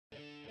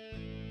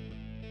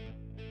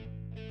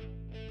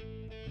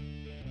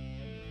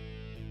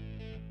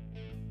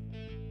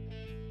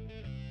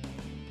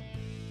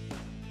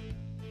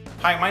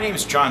Hi, my name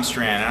is John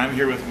Strand, and I'm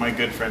here with my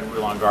good friend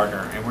Rulon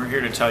Gardner, and we're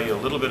here to tell you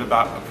a little bit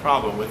about a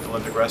problem with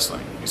Olympic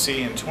wrestling. You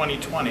see, in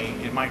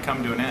 2020, it might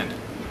come to an end.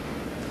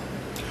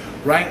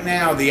 Right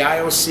now, the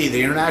IOC,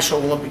 the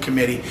International Olympic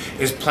Committee,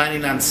 is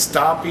planning on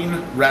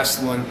stopping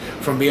wrestling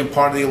from being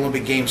part of the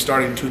Olympic Games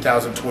starting in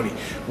 2020.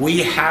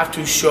 We have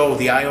to show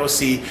the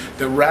IOC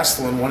that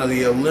wrestling, one of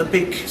the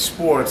Olympic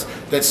sports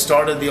that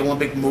started the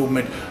Olympic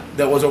movement,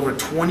 that was over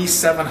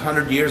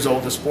 2,700 years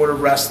old, the sport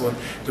of wrestling,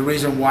 the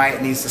reason why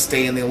it needs to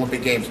stay in the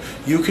Olympic Games.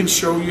 You can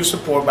show your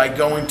support by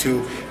going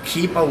to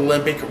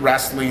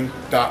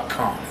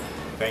keepolympicwrestling.com.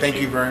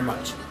 Thank you very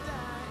much.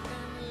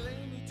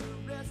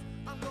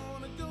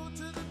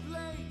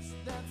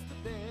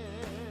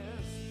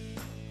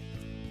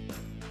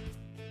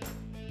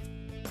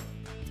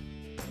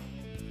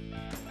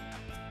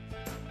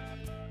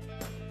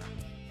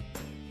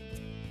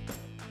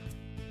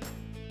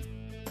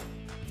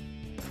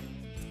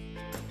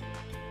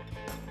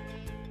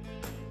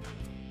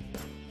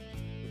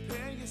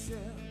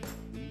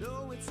 You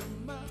know it's a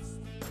must.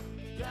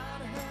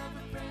 Gotta have